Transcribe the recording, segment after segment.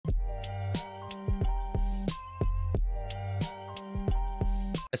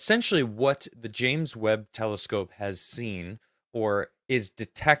essentially what the James Webb Telescope has seen or is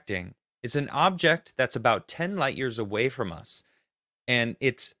detecting is an object that's about 10 light years away from us, and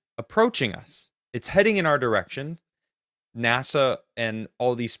it's approaching us. It's heading in our direction. NASA and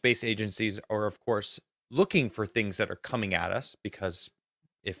all these space agencies are, of course, looking for things that are coming at us because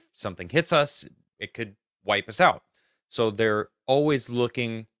if something hits us, it could wipe us out. So they're always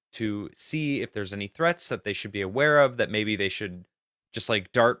looking to see if there's any threats that they should be aware of, that maybe they should just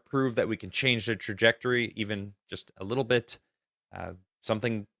like dart prove that we can change the trajectory even just a little bit, uh,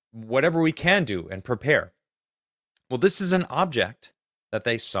 something, whatever we can do and prepare. Well, this is an object that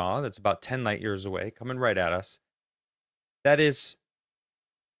they saw that's about 10 light years away, coming right at us, that is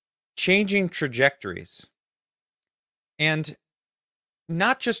changing trajectories. And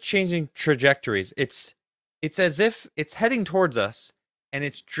not just changing trajectories, it's as if it's heading towards us and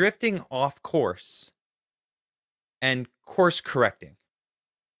it's drifting off course and course correcting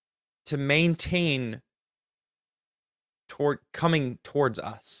to maintain toward coming towards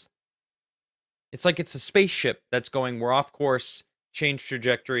us. It's like it's a spaceship that's going, we're off course, change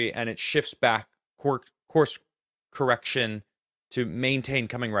trajectory, and it shifts back course correction to maintain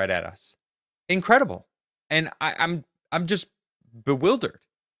coming right at us. Incredible. And I'm just bewildered.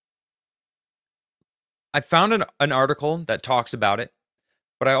 I found an article that talks about it,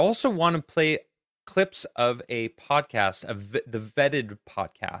 but I also want to play clips of a podcast, the Vetted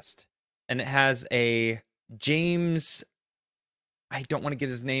podcast. And it has a James, I don't want to get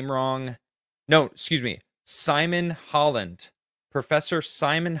his name wrong. No, excuse me, Simon Holland. Professor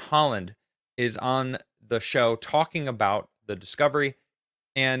Simon Holland is on the show talking about the discovery.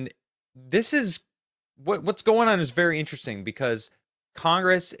 And this is what's going on is very interesting because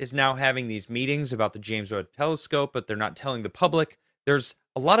Congress is now having these meetings about the James Webb Telescope, but they're not telling the public. There's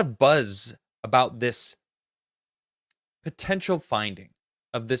a lot of buzz about this potential finding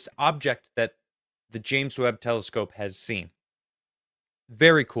of this object that the James Webb Telescope has seen.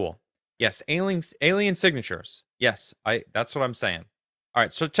 Very cool. Yes, alien signatures. Yes, that's what I'm saying. All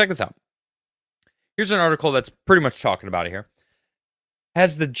right, so check this out. Here's an article that's pretty much talking about it here.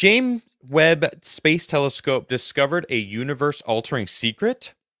 Has the James Webb Space Telescope discovered a universe-altering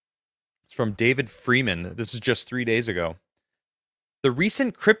secret? It's from David Freeman. This is just 3 days ago. The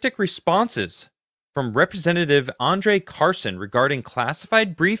recent cryptic responses from Representative Andre Carson regarding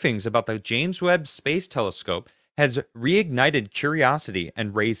classified briefings about the James Webb Space Telescope has reignited curiosity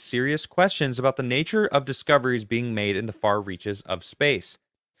and raised serious questions about the nature of discoveries being made in the far reaches of space.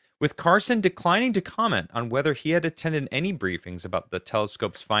 With Carson declining to comment on whether he had attended any briefings about the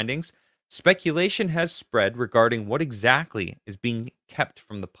telescope's findings, speculation has spread regarding what exactly is being kept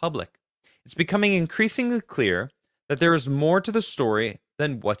from the public. It's becoming increasingly clear that there is more to the story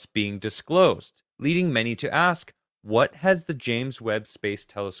than what's being disclosed, leading many to ask, what has the James Webb Space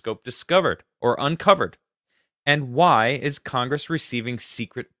Telescope discovered or uncovered? And why is Congress receiving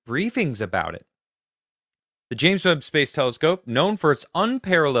secret briefings about it? The James Webb Space Telescope, known for its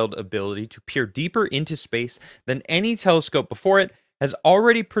unparalleled ability to peer deeper into space than any telescope before it, has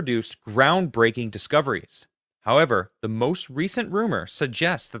already produced groundbreaking discoveries. However, the most recent rumor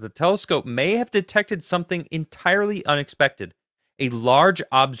suggests that the telescope may have detected something entirely unexpected, a large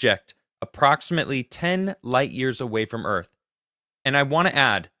object approximately 10 light years away from Earth. And I want to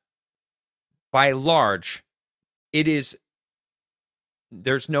add, by large, there's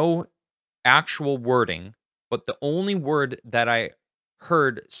no actual wording, but the only word that I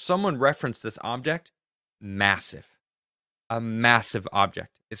heard someone reference this object, massive. A massive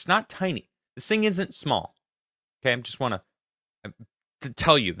object. It's not tiny. This thing isn't small. Okay, I just want to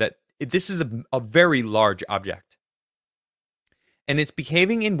tell you that this is a very large object. And it's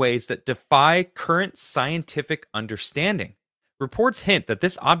behaving in ways that defy current scientific understanding. Reports hint that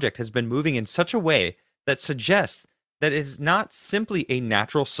this object has been moving in such a way that suggests that it is not simply a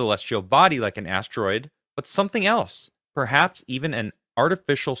natural celestial body like an asteroid, but something else, perhaps even an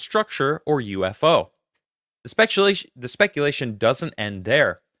artificial structure or UFO. The speculation doesn't end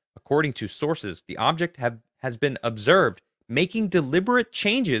there. According to sources, the object has been observed making deliberate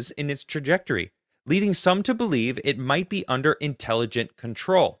changes in its trajectory, leading some to believe it might be under intelligent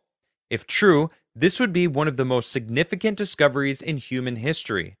control. If true, this would be one of the most significant discoveries in human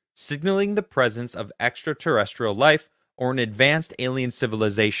history, signaling the presence of extraterrestrial life or an advanced alien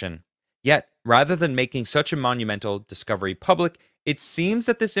civilization. Yet, rather than making such a monumental discovery public, it seems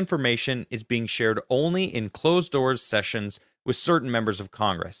that this information is being shared only in closed-doors sessions with certain members of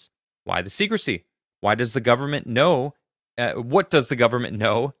Congress. Why the secrecy? Why does the government know? What does the government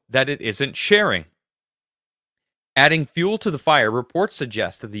know that it isn't sharing? Adding fuel to the fire, reports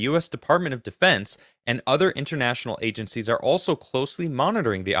suggest that the U.S. Department of Defense and other international agencies are also closely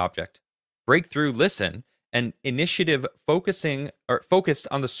monitoring the object. Breakthrough Listen, an initiative focused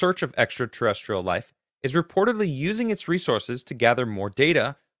on the search of extraterrestrial life, is reportedly using its resources to gather more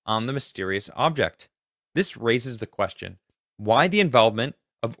data on the mysterious object. This raises the question, why the involvement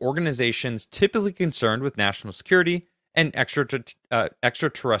of organizations typically concerned with national security and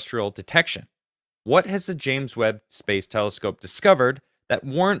extraterrestrial detection? What has the James Webb Space Telescope discovered that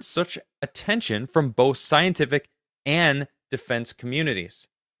warrants such attention from both scientific and defense communities?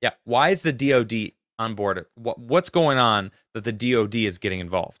 Yeah, why is the DoD on board? What's going on that the DoD is getting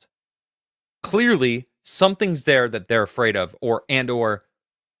involved? Clearly, something's there that they're afraid of, or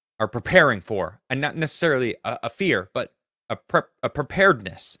are preparing for, and not necessarily a fear, but a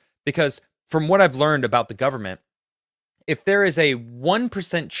preparedness. Because from what I've learned about the government, if there is a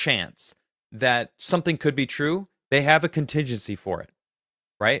 1% chance that something could be true, they have a contingency for it,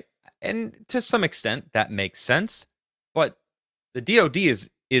 right? And to some extent, that makes sense. But the DoD is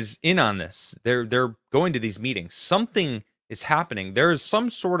in on this. They're going to these meetings. Something is happening. There is some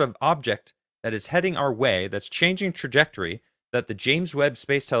sort of object that is heading our way that's changing trajectory that the James Webb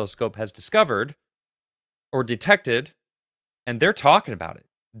Space Telescope has discovered or detected, and they're talking about it.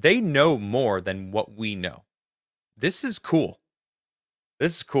 They know more than what we know. This is cool.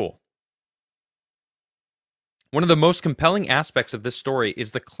 This is cool. One of the most compelling aspects of this story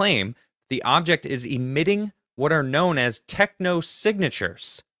is the claim the object is emitting what are known as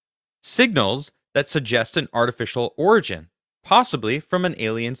technosignatures, signals that suggest an artificial origin, possibly from an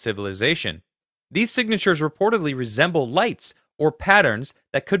alien civilization. These signatures reportedly resemble lights or patterns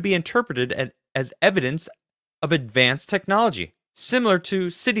that could be interpreted as evidence of advanced technology, similar to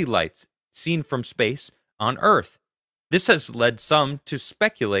city lights seen from space on Earth. This has led some to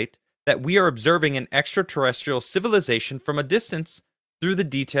speculate that we are observing an extraterrestrial civilization from a distance, though the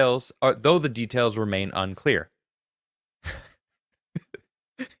details remain unclear.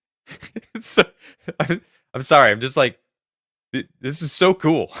 So, I'm sorry, I'm just like, this is so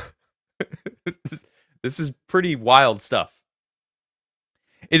cool. This is pretty wild stuff.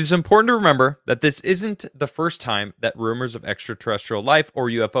 It is important to remember that this isn't the first time that rumors of extraterrestrial life or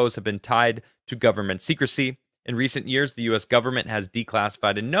UFOs have been tied to government secrecy. In recent years, the U.S. government has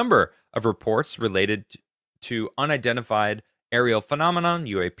declassified a number of reports related to unidentified aerial phenomenon,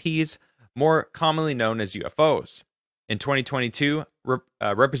 UAPs, more commonly known as UFOs. In 2022,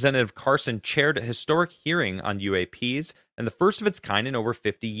 Representative Carson chaired a historic hearing on UAPs and the first of its kind in over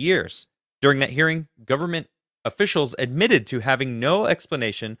 50 years. During that hearing, government officials admitted to having no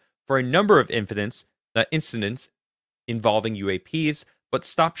explanation for a number of incidents involving UAPs, but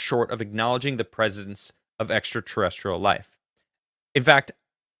stopped short of acknowledging the presence of extraterrestrial life. In fact,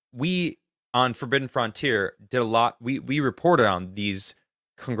 we on Forbidden Frontier did a lot. We reported on these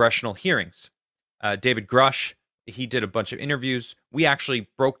congressional hearings. David Grush, he did a bunch of interviews. We actually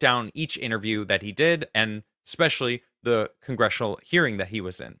broke down each interview that he did, and especially the congressional hearing that he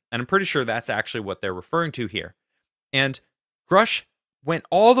was in. And I'm pretty sure that's actually what they're referring to here. And Grush went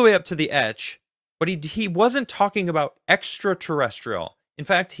all the way up to the edge, but he wasn't talking about extraterrestrial. In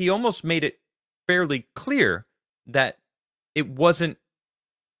fact, he almost made it fairly clear that it wasn't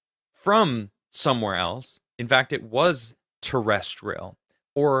from somewhere else. In fact, it was terrestrial,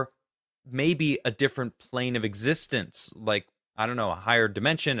 or maybe a different plane of existence, like, I don't know, a higher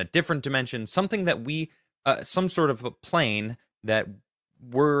dimension, a different dimension, something that some sort of a plane that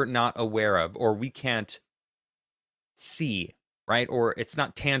we're not aware of, or we can't see, right? Or it's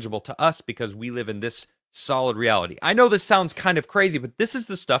not tangible to us because we live in this solid reality. I know this sounds kind of crazy, but this is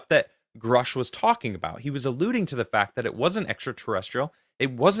the stuff that Grush was talking about. He was alluding to the fact that it wasn't extraterrestrial.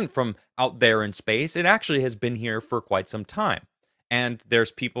 It wasn't from out there in space. It actually has been here for quite some time. And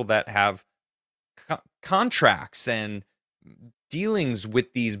there's people that have contracts and dealings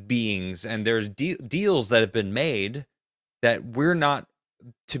with these beings, and there's deals that have been made that we're not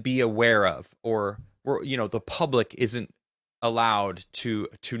to be aware of, or the public isn't allowed to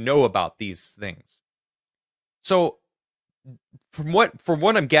know about these things. So from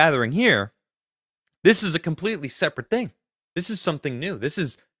what I'm gathering here, this is a completely separate thing. This is something new. This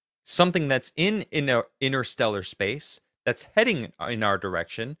is something that's in interstellar space, that's heading in our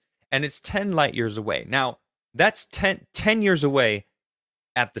direction, and it's 10 light years away. Now, that's 10 years away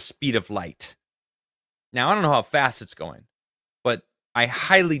at the speed of light. Now, I don't know how fast it's going, but I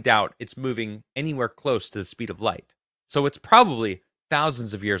highly doubt it's moving anywhere close to the speed of light. So it's probably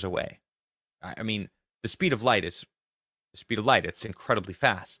thousands of years away. I mean, the speed of light is the speed of light. It's incredibly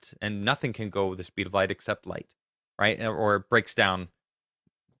fast, and nothing can go with the speed of light except light, right? Or it breaks down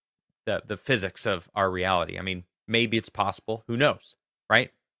the physics of our reality. I mean, Maybe it's possible. Who knows,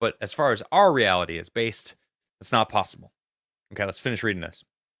 right? But as far as our reality is based, it's not possible. Okay, let's finish reading this.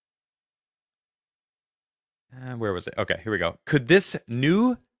 Where was it? Okay, here we go. Could this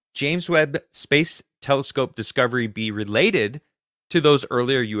new James Webb Space Telescope discovery be related to those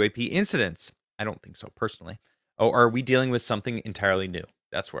earlier UAP incidents? I don't think so, personally. Or are we dealing with something entirely new?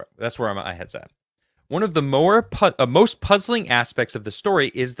 That's where my head's at. One of the most puzzling aspects of the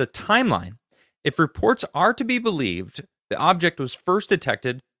story is the timeline. If reports are to be believed, the object was first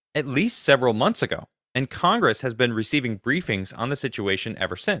detected at least several months ago, and Congress has been receiving briefings on the situation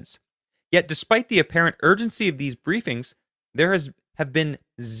ever since. Yet, despite the apparent urgency of these briefings, there have been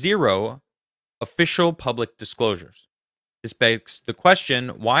zero official public disclosures. This begs the question,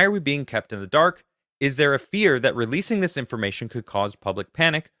 why are we being kept in the dark? Is there a fear that releasing this information could cause public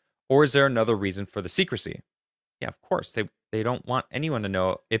panic, or is there another reason for the secrecy? Yeah, of course. They don't want anyone to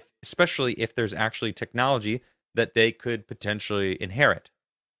know, especially if there's actually technology that they could potentially inherit.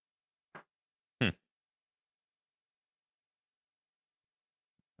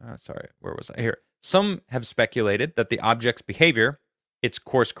 Sorry, where was I? Here. Some have speculated that the object's behavior, its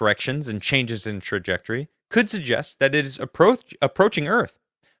course corrections and changes in trajectory, could suggest that it is approaching Earth.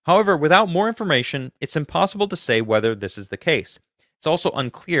 However, without more information, it's impossible to say whether this is the case. It's also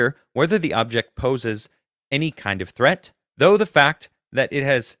unclear whether the object poses any kind of threat, though the fact that it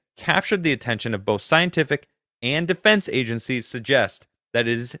has captured the attention of both scientific and defense agencies suggests that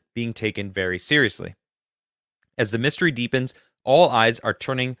it is being taken very seriously. As the mystery deepens, all eyes are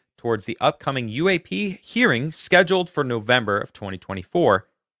turning towards the upcoming UAP hearing scheduled for November of 2024.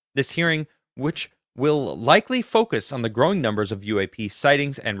 This hearing, which will likely focus on the growing numbers of UAP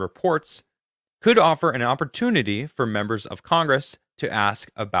sightings and reports, could offer an opportunity for members of Congress to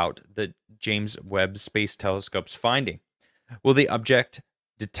ask about the James Webb Space Telescope's finding. Will the object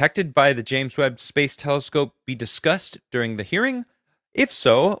detected by the James Webb Space Telescope be discussed during the hearing? If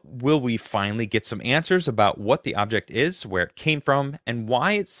so, will we finally get some answers about what the object is, where it came from, and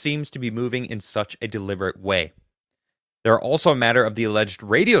why it seems to be moving in such a deliberate way? There are also a matter of the alleged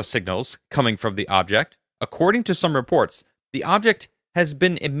radio signals coming from the object. According to some reports, the object has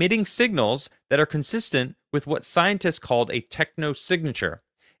been emitting signals that are consistent with what scientists called a technosignature,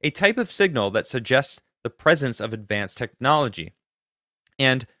 a type of signal that suggests the presence of advanced technology.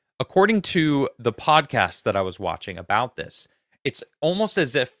 And according to the podcast that I was watching about this, it's almost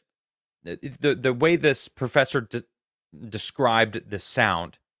as if the way this professor described the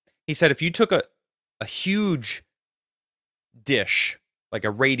sound, he said if you took a huge dish, like a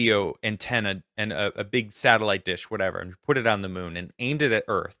radio antenna and a big satellite dish, whatever, and put it on the moon and aimed it at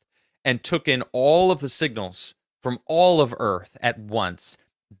Earth and took in all of the signals from all of Earth at once,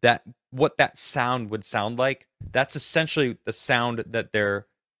 that what that sound would sound like, that's essentially the sound that they're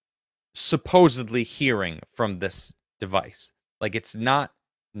supposedly hearing from this device. Like it's not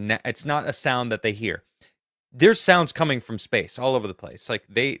a sound that they hear. There's sounds coming from space all over the place. Like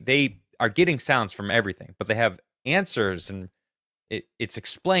they are getting sounds from everything, but they have answers, and it's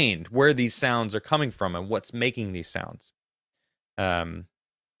explained where these sounds are coming from and what's making these sounds.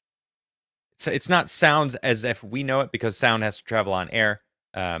 It's not sounds as if we know it, because sound has to travel on air.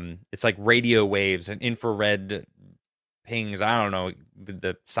 It's like radio waves and infrared pings. I don't know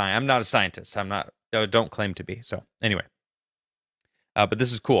I'm not a scientist. Don't claim to be. So anyway. But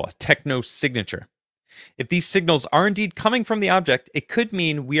this is cool. A technosignature. If these signals are indeed coming from the object, it could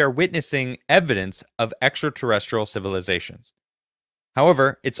mean we are witnessing evidence of extraterrestrial civilizations.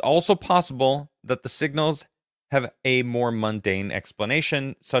 However, it's also possible that the signals have a more mundane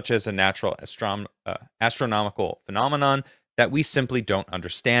explanation, such as a natural astronomical phenomenon that we simply don't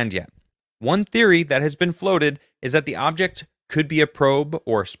understand yet. One theory that has been floated is that the object could be a probe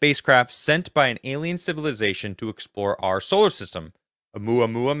or spacecraft sent by an alien civilization to explore our solar system.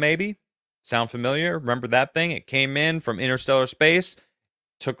 Oumuamua, maybe? Sound familiar? Remember that thing? It came in from interstellar space,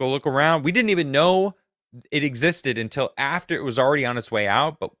 took a look around. We didn't even know it existed until after it was already on its way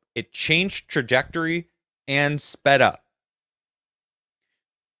out, but it changed trajectory and sped up.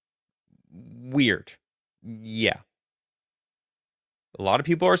 Weird. Yeah. A lot of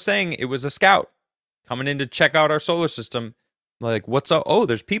people are saying it was a scout coming in to check out our solar system. Like, what's up? Oh,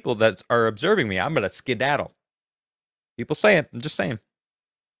 there's people that are observing me. I'm going to skedaddle. People say it. I'm just saying.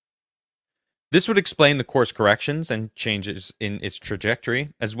 This would explain the course corrections and changes in its trajectory,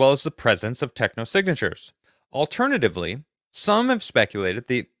 as well as the presence of technosignatures. Alternatively, some have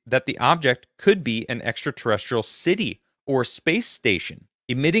speculated that the object could be an extraterrestrial city or space station,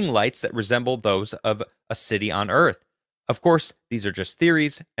 emitting lights that resemble those of a city on Earth. Of course, these are just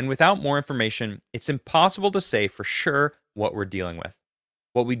theories, and without more information, it's impossible to say for sure what we're dealing with.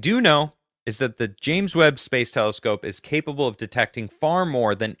 What we do know is that the James Webb Space Telescope is capable of detecting far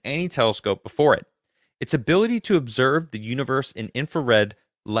more than any telescope before it. Its ability to observe the universe in infrared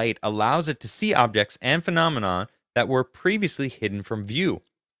light allows it to see objects and phenomena that were previously hidden from view.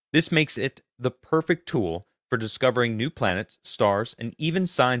 This makes it the perfect tool for discovering new planets, stars, and even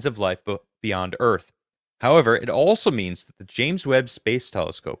signs of life beyond Earth. However, it also means that the James Webb Space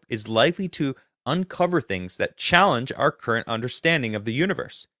Telescope is likely to uncover things that challenge our current understanding of the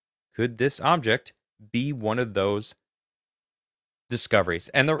universe. Could this object be one of those discoveries?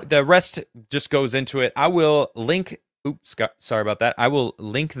 And the rest just goes into it. I will link, sorry about that. I will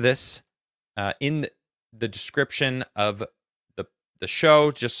link this in the description of the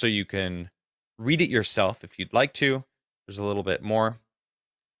show, just so you can read it yourself if you'd like to. There's a little bit more.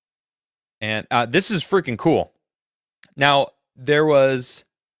 And this is freaking cool. Now, there was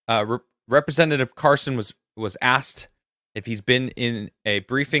Representative Carson was asked if he's been in a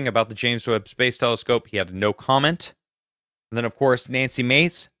briefing about the James Webb Space Telescope. He had no comment. And then, of course, Nancy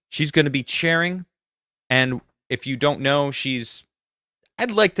Mace, she's going to be chairing. And if you don't know,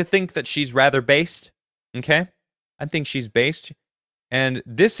 I'd like to think that she's rather based. Okay? I think she's based. And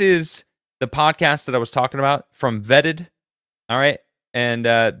this is the podcast that I was talking about from Vetted. All right? And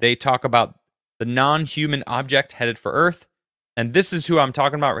they talk about the non-human object headed for Earth. And this is who I'm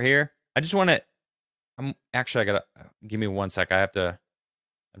talking about right here. I just want to... I gotta... Give me 1 sec. I'm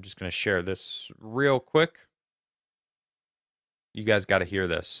just going to share this real quick. You guys got to hear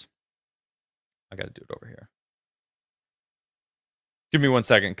this. I got to do it over here. Give me 1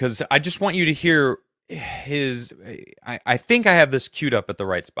 second, because I just want you to hear his... I think I have this queued up at the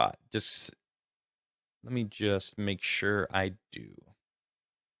right spot. Just... Let me just make sure I do.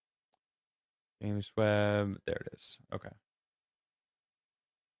 James Webb. There it is. Okay.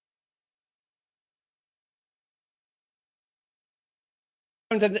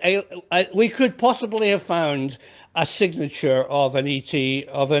 We could possibly have found a signature of an ET,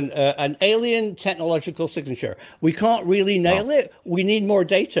 of an alien technological signature. We can't really nail it. We need more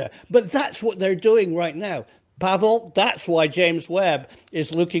data. But that's what they're doing right now. Pavel, that's why James Webb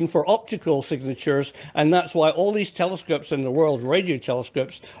is looking for optical signatures, and that's why all these telescopes in the world, radio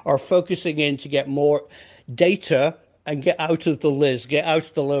telescopes, are focusing in to get more data and get out of the LIS, get out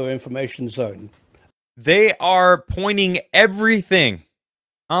of the low information zone. They are pointing everything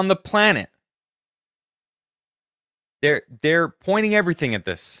on the planet. They're pointing everything at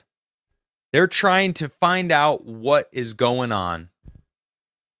this. They're trying to find out what is going on.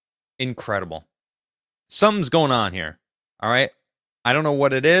 Incredible. Something's going on here. All right? I don't know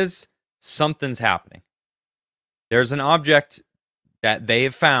what it is. Something's happening. There's an object that they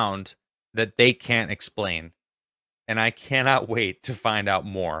have found that they can't explain. And I cannot wait to find out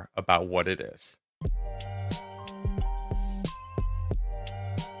more about what it is.